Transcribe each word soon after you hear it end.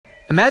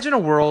Imagine a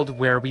world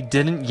where we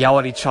didn't yell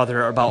at each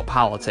other about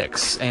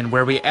politics, and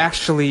where we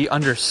actually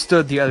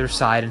understood the other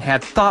side and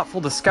had thoughtful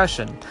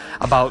discussion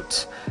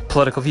about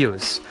political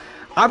views.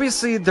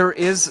 Obviously, there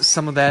is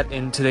some of that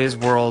in today's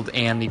world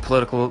and the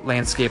political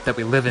landscape that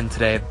we live in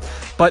today,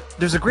 but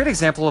there's a great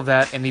example of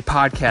that in the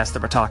podcast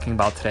that we're talking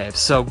about today.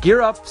 So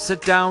gear up,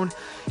 sit down,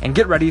 and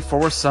get ready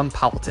for some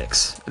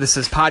politics. This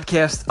is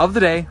Podcast of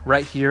the Day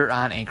right here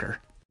on Anchor.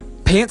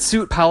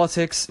 Pantsuit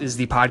Politics is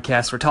the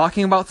podcast we're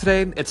talking about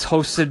today. It's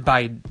hosted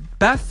by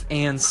Beth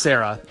and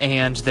Sarah,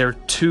 and they're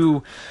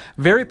two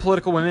very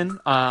political women.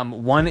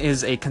 One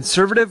is a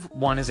conservative,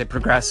 one is a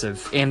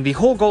progressive, and the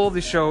whole goal of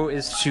the show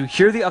is to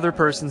hear the other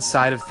person's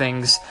side of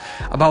things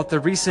about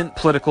the recent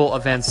political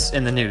events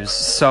in the news.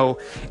 So,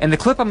 in the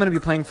clip I'm going to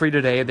be playing for you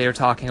today, they are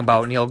talking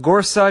about Neil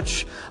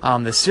Gorsuch,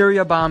 the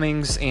Syria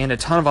bombings, and a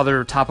ton of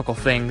other topical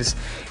things,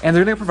 and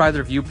they're going to provide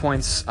their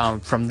viewpoints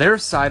from their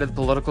side of the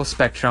political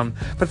spectrum,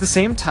 but at the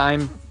same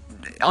time,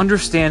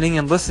 understanding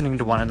and listening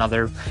to one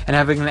another and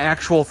having an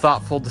actual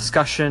thoughtful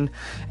discussion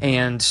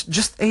and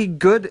just a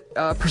good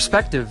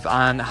perspective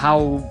on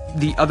how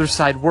the other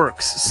side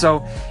works.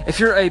 So if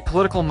you're a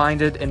political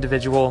minded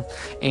individual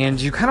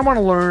and you kind of want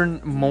to learn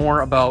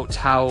more about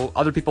how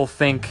other people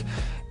think,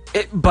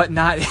 but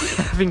not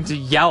having to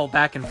yell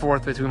back and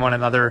forth between one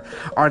another,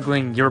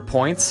 arguing your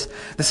points,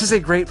 this is a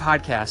great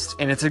podcast,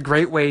 and it's a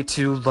great way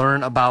to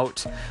learn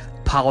about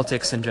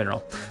politics in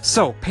general.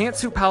 So,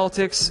 Pantsuit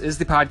Politics is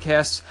the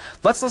podcast.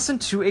 Let's listen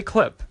to a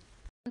clip.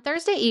 On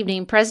Thursday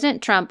evening,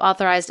 President Trump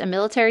authorized a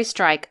military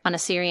strike on a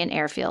Syrian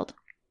airfield.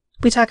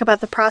 We talk about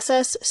the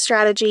process,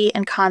 strategy,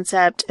 and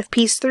concept of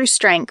peace through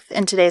strength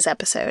in today's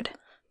episode.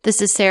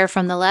 This is Sarah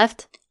from the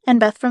left. And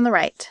Beth from the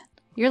right.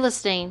 You're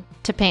listening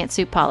to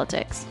Pantsuit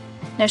Politics.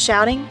 No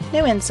shouting,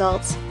 no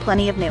insults,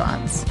 plenty of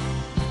nuance.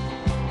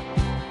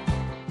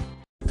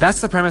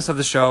 That's the premise of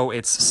the show.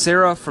 It's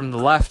Sarah from the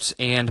left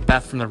and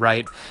Beth from the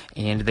right,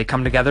 and they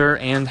come together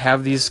and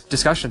have these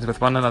discussions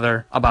with one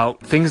another about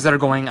things that are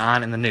going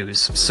on in the news.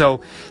 So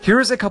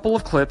here's a couple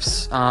of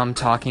clips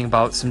talking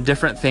about some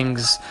different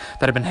things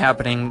that have been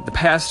happening the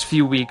past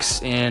few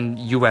weeks in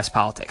U.S.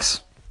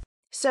 politics.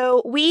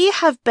 So we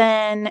have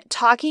been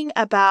talking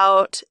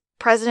about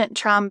President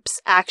Trump's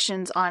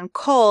actions on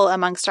coal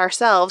amongst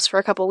ourselves for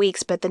a couple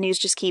weeks, but the news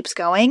just keeps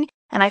going.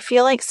 And I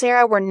feel like,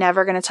 Sarah, we're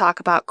never going to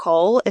talk about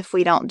coal if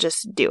we don't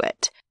just do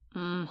it.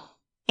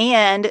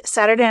 And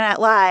Saturday Night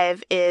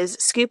Live is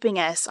scooping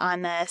us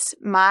on this.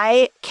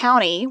 My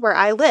county, where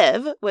I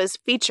live, was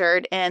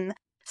featured in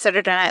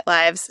Saturday Night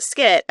Live's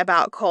skit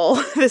about coal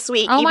this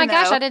week. Oh my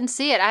gosh, I didn't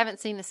see it. I haven't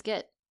seen the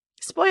skit.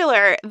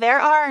 Spoiler, there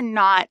are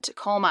not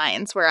coal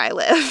mines where I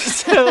live.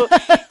 So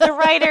the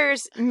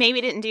writers maybe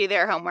didn't do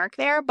their homework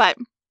there, but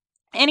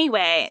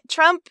anyway,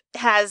 Trump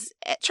and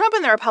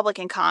the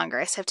Republican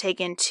Congress have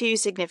taken two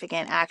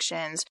significant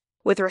actions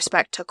with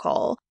respect to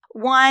coal.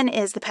 One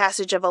is the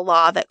passage of a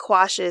law that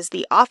quashes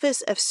the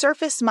Office of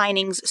Surface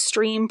Mining's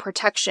Stream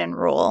Protection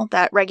Rule.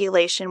 That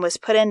regulation was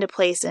put into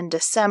place in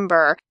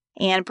December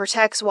and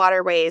protects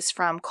waterways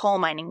from coal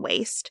mining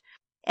waste.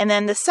 And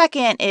then the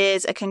second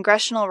is a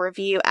Congressional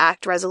Review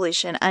Act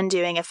resolution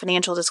undoing a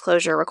financial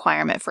disclosure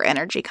requirement for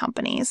energy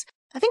companies.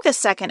 I think the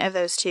second of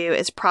those two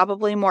is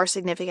probably more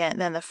significant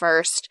than the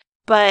first,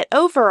 but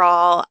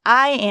overall,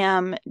 I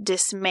am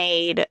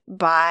dismayed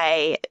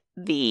by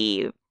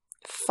the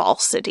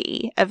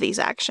falsity of these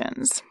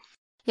actions.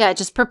 Yeah, it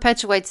just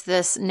perpetuates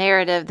this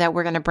narrative that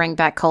we're going to bring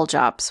back coal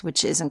jobs,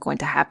 which isn't going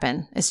to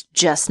happen. It's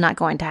just not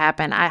going to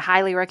happen. I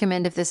highly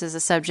recommend, if this is a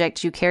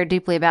subject you care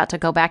deeply about, to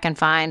go back and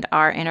find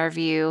our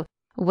interview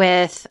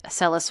with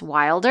Celeste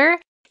Wilder.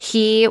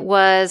 He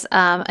was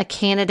a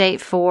candidate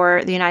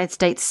for the United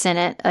States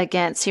Senate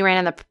he ran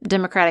in the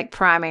Democratic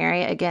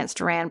primary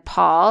against Rand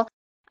Paul.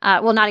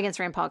 Well, not against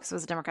Rand Paul because it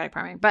was a Democratic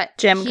primary, but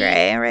Jim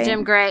Gray, right?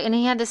 Jim Gray. And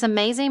he had this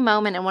amazing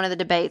moment in one of the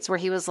debates where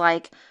he was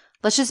like,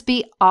 let's just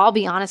all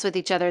be honest with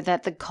each other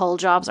that the coal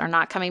jobs are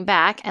not coming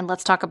back. And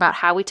let's talk about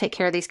how we take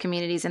care of these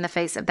communities in the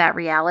face of that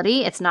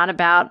reality. It's not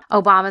about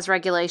Obama's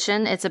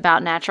regulation. It's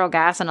about natural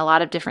gas and a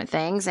lot of different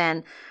things.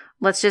 And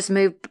let's just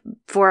move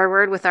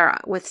forward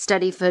with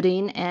steady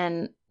footing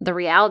and the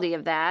reality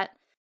of that.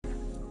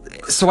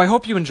 So I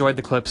hope you enjoyed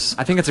the clips.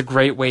 I think it's a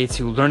great way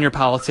to learn your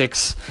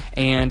politics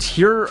and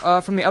hear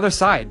from the other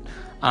side.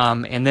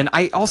 And then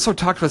I also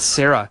talked with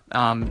Sarah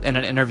in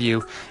an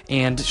interview,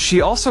 and she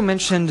also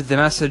mentioned the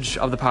message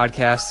of the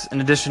podcast,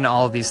 in addition to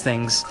all of these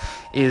things,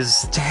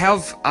 is to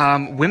have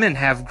women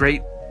have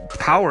great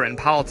power in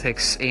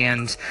politics,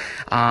 and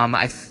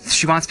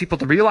she wants people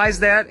to realize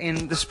that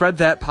and to spread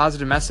that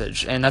positive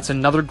message. And that's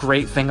another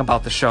great thing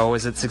about the show,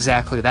 is it's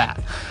exactly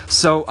that.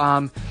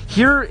 So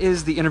here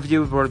is the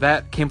interview where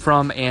that came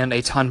from and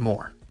a ton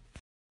more.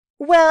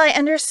 Well, I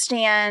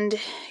understand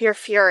your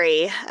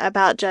fury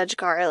about Judge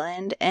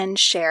Garland and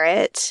share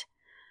it.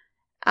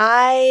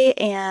 I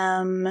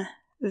am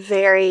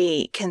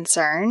very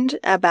concerned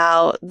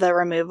about the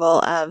removal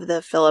of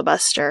the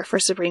filibuster for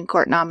Supreme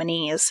Court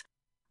nominees.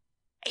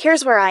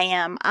 here's where I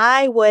am.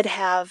 I would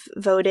have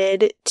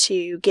voted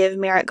to give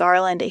Merrick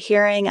Garland a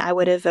hearing. I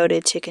would have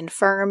voted to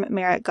confirm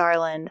Merrick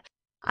Garland.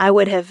 I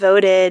would have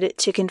voted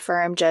to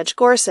confirm Judge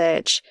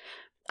Gorsuch.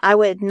 I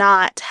would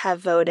not have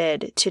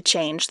voted to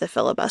change the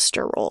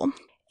filibuster rule.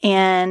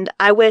 And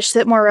I wish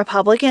that more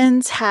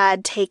Republicans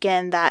had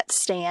taken that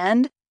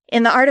stand.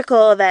 In the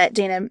article that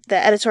the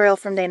editorial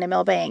from Dana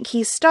Milbank,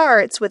 he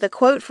starts with a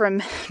quote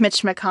from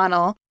Mitch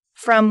McConnell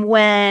from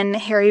when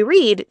Harry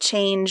Reid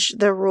changed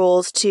the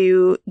rules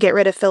to get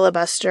rid of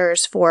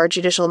filibusters for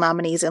judicial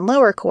nominees in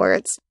lower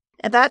courts.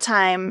 At that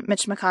time,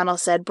 Mitch McConnell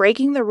said,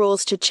 "Breaking the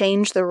rules to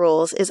change the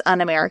rules is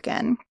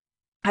un-American.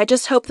 I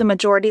just hope the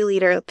majority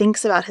leader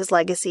thinks about his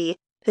legacy,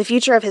 the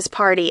future of his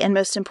party, and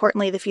most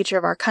importantly, the future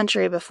of our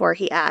country before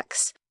he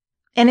acts."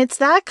 And it's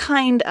that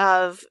kind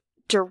of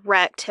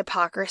direct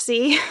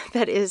hypocrisy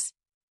that is,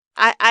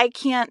 I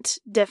can't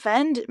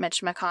defend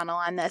Mitch McConnell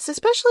on this,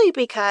 especially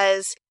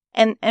because,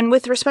 and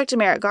with respect to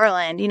Merrick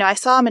Garland, I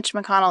saw Mitch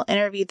McConnell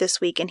interviewed this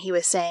week and he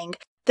was saying,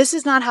 "This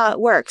is not how it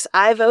works.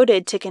 I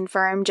voted to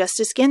confirm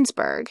Justice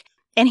Ginsburg."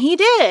 And he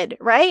did,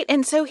 right?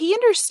 And so he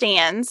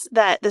understands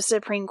that the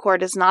Supreme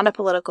Court is not a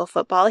political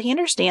football. He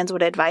understands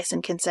what advice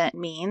and consent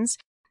means.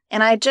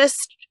 And I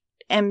just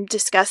am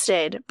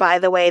disgusted by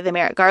the way the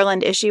Merrick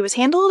Garland issue was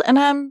handled. And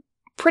I'm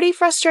pretty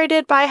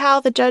frustrated by how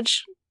the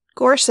Judge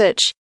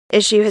Gorsuch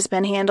issue has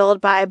been handled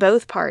by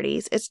both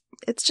parties. It's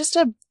just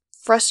a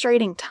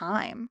frustrating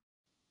time.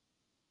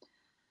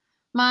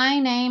 My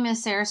name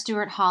is Sarah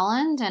Stewart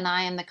Holland, and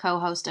I am the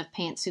co-host of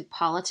Pantsuit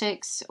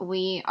Politics.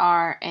 We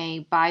are a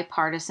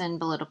bipartisan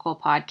political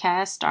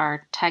podcast.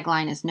 Our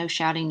tagline is "No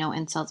shouting, no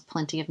insults,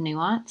 plenty of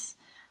nuance."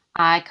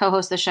 I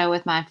co-host the show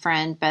with my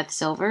friend Beth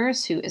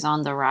Silvers, who is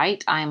on the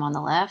right. I am on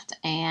the left,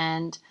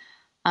 and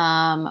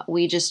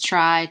we just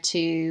try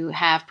to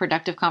have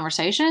productive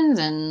conversations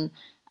and,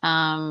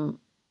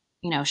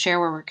 share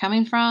where we're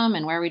coming from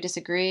and where we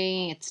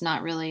disagree. It's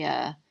not really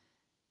a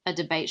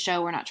debate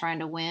show. We're not trying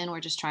to win. We're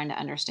just trying to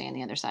understand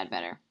the other side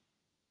better.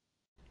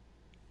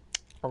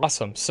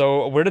 Awesome.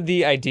 So where did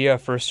the idea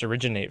first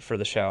originate for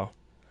the show?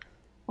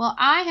 Well,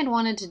 I had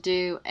wanted to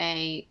do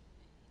a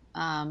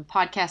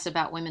podcast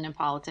about women in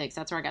politics.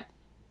 That's where I got,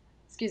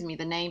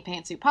 the name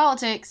Pantsuit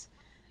Politics.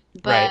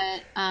 But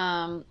Right.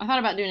 I thought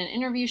about doing an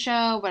interview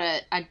show,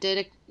 but I did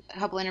a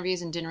couple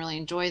interviews and didn't really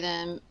enjoy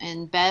them.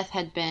 And Beth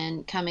had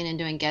been coming and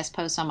doing guest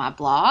posts on my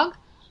blog.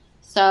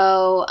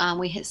 So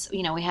we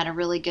had a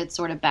really good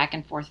sort of back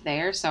and forth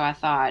there. So I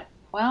thought,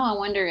 well, I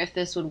wonder if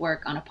this would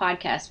work on a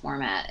podcast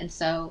format. And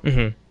so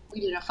we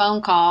did a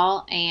phone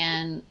call,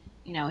 and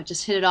it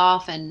just hit it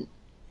off. And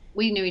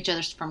we knew each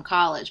other from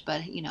college,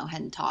 but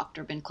hadn't talked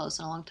or been close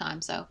in a long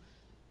time. So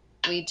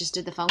we just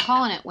did the phone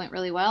call, and it went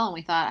really well. And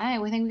we thought, hey,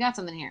 we think we got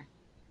something here.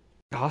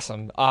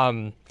 Awesome.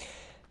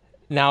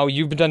 Now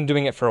you've been done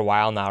doing it for a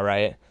while now,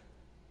 right?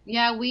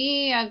 Yeah,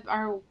 we have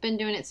been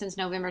doing it since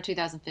November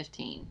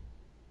 2015.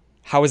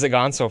 How has it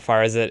gone so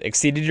far? Has it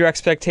exceeded your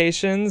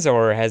expectations,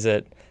 or has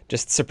it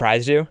just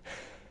surprised you?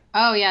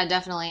 Oh, yeah,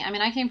 definitely. I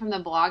mean, I came from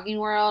the blogging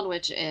world,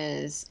 which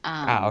is,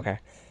 Okay.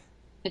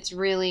 It's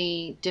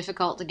really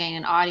difficult to gain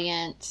an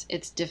audience.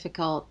 It's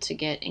difficult to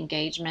get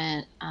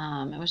engagement.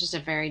 It was just a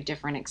very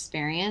different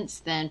experience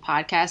than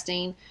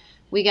podcasting.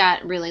 We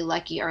got really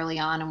lucky early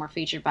on and were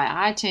featured by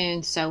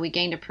iTunes, so we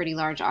gained a pretty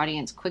large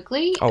audience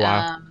quickly. Oh,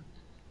 wow.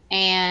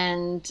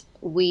 And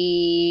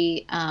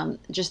we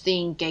just the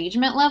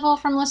engagement level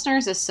from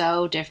listeners is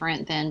so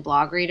different than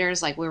blog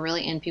readers. Like, we're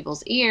really in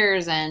people's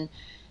ears, and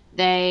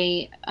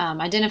they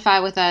identify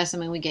with us. I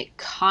mean, we get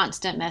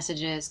constant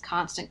messages,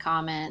 constant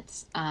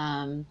comments.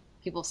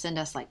 People send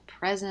us like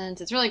presents.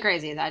 It's really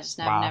crazy. I just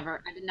I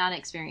did not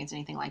experience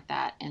anything like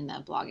that in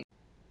the blogging.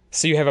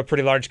 So you have a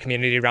pretty large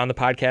community around the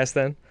podcast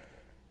then?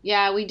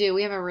 Yeah, we do.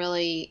 We have a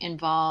really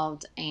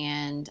involved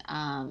and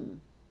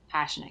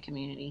passionate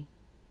community.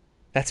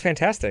 That's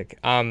fantastic.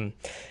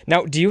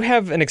 Now, do you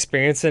have an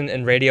experience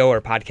in radio or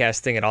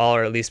podcasting at all,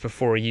 or at least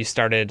before you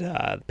started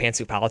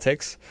Pantsuit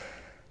Politics?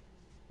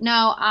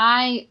 No,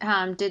 I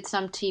did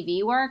some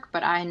TV work,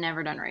 but I had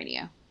never done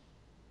radio.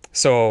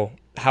 So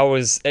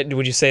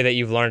would you say that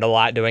you've learned a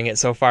lot doing it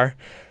so far?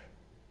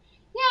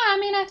 Yeah, I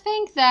mean, I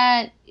think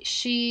that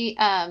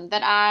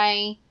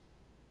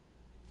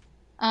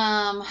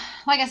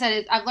like I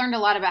said, I've learned a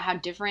lot about how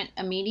different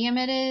a medium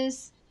it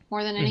is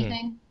more than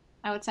anything,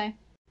 I would say.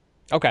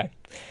 Okay.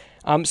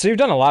 So you've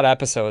done a lot of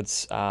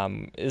episodes.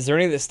 Is there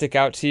any that stick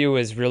out to you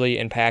as really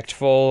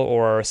impactful,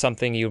 or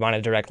something you want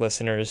to direct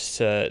listeners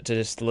to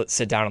just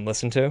sit down and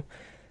listen to?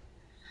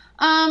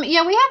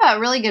 Yeah, we have a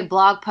really good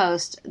blog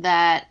post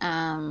that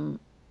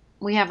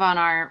we have on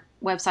our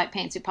website,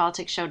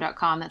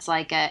 pantsuitpoliticsshow.com. That's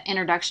like an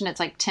introduction. It's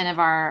like 10 of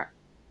our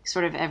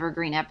sort of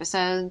evergreen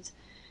episodes.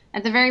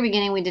 At the very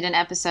beginning, we did an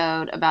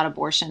episode about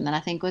abortion that I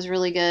think was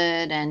really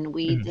good, and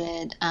we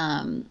did.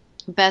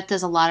 Beth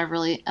does a lot of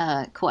really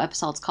cool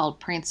episodes called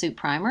Pantsuit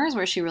Primers,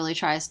 where she really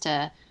tries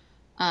to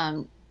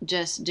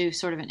just do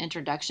sort of an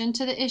introduction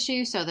to the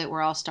issue so that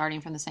we're all starting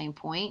from the same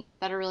point,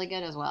 that are really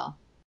good as well.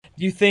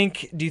 Do you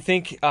think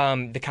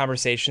the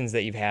conversations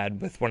that you've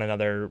had with one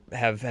another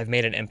have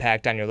made an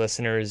impact on your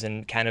listeners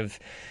and kind of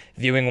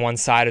viewing one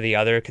side or the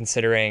other,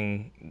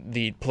 considering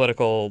the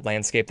political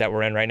landscape that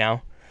we're in right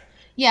now?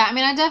 Yeah, I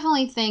mean, I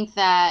definitely think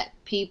that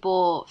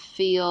people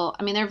feel,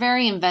 I mean, they're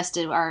very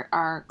invested.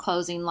 Our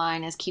closing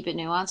line is keep it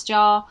nuanced,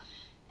 y'all.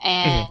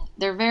 And Hmm.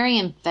 they're very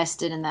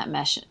invested in that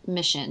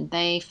mission.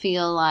 They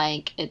feel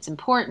like it's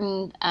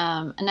important.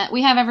 And that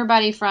we have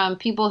everybody from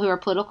people who are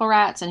political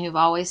rats and who've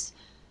always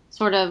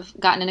sort of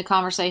gotten into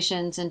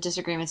conversations and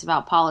disagreements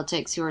about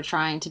politics who are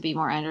trying to be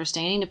more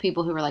understanding to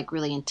people who are like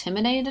really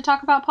intimidated to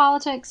talk about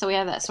politics. So we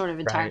have that sort of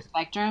entire Right.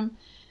 spectrum.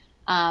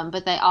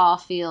 But they all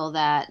feel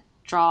that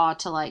draw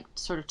to like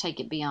sort of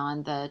take it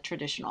beyond the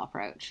traditional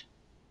approach.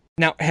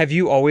 Now, have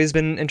you always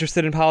been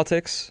interested in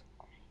politics?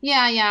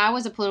 Yeah. I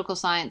was a political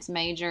science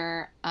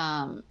major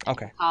in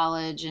Okay.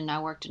 college, and I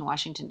worked in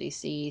Washington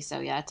D.C. So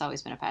yeah, it's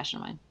always been a passion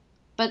of mine.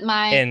 But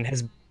my And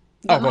has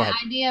Oh, but go my ahead.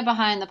 idea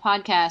behind the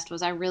podcast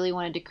was I really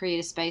wanted to create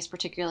a space,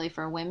 particularly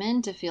for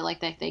women, to feel like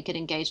they could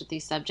engage with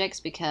these subjects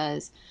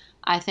because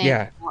I think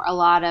Yeah. for a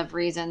lot of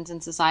reasons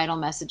and societal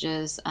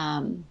messages,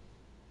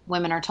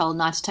 women are told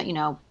not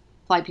to,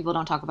 polite people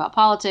don't talk about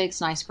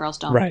politics, nice girls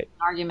don't Right.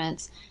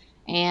 arguments.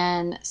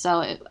 And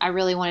so I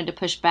really wanted to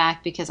push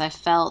back because I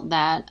felt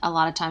that a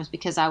lot of times,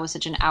 because I was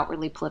such an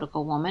outwardly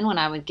political woman, when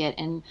I would get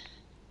in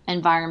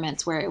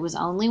environments where it was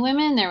only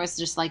women, there was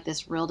just like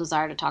this real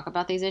desire to talk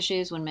about these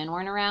issues when men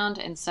weren't around.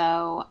 And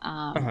so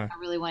Uh-huh. I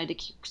really wanted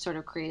to sort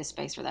of create a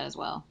space for that as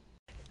well.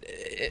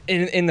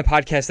 In the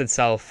podcast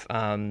itself,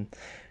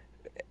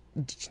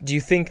 do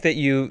you think that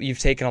you've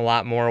taken a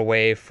lot more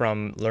away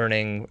from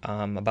learning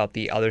about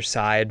the other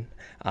side?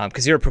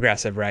 Because you're a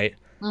progressive, right?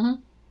 Hmm.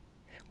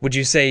 Would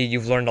you say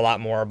you've learned a lot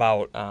more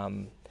about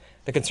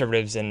the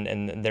conservatives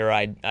and their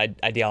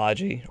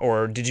ideology,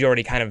 or did you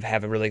already kind of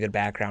have a really good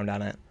background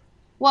on it?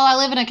 Well, I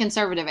live in a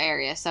conservative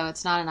area, so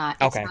it's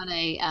Okay, not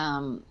a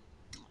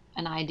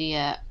an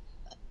idea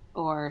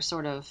or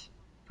sort of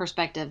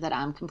perspective that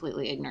I'm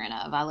completely ignorant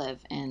of. I live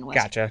in West.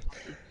 gotcha.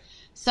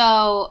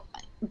 So,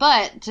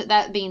 but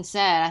that being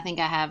said, I think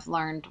I have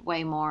learned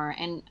way more,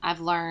 and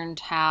I've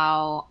learned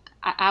how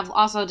I've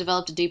also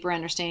developed a deeper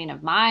understanding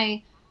of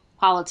my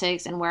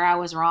politics and where I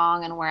was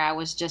wrong and where I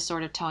was just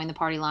sort of towing the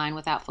party line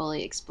without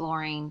fully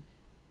exploring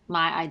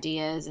my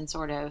ideas and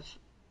sort of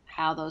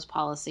how those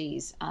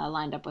policies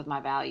lined up with my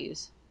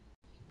values.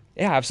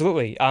 Yeah,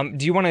 absolutely.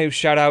 Do you want to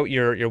shout out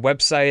your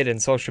website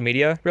and social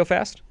media real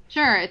fast?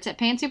 Sure, it's at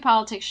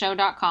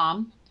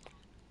pantsuitpoliticsshow.com.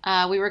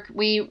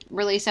 We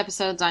release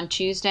episodes on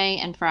Tuesday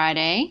and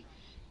Friday.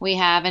 We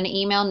have an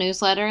email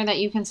newsletter that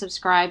you can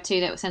subscribe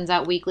to that sends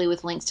out weekly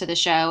with links to the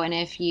show. And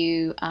if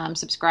you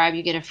subscribe,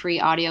 you get a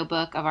free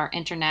audiobook of our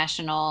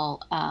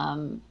international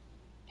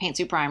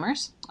Pantsuit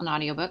Primers, an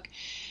audiobook.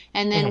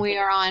 And then Mhm. we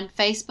are on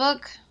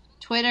Facebook,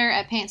 Twitter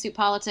at Pantsuit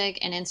Politic,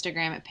 and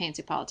Instagram at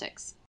Pantsuit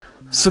Politics.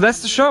 So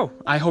that's the show.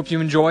 I hope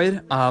you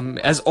enjoyed.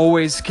 As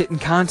always, get in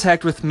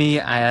contact with me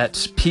at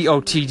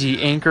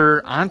POTD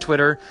Anchor on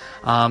Twitter.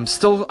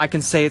 Still, I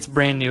can say it's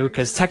brand new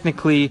because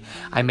technically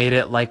I made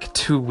it like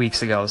 2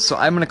 weeks ago. So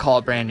I'm going to call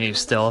it brand new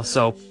still.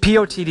 So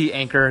POTD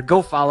Anchor,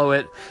 go follow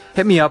it.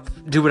 Hit me up.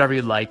 Do whatever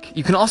you'd like.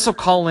 You can also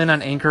call in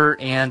on Anchor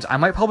and I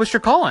might publish your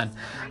call in.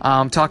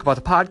 Talk about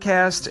the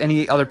podcast,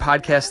 any other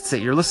podcasts that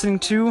you're listening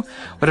to,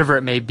 whatever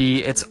it may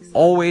be. It's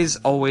always,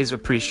 always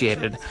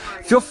appreciated.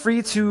 Feel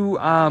free to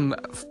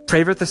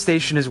favorite the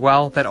station as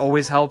well. That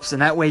always helps,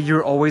 and that way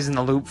you're always in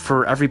the loop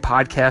for every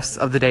podcast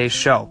of the day's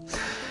show.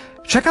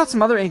 Check out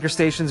some other Anchor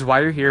stations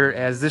while you're here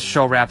as this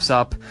show wraps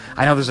up.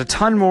 I know there's a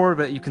ton more,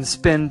 but you can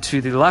spin to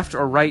the left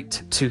or right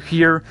to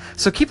hear,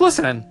 so keep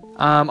listening.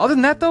 Other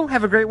than that, though,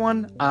 have a great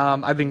one.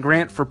 I've been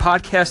Grant for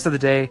Podcast of the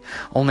Day,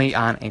 only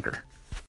on Anchor.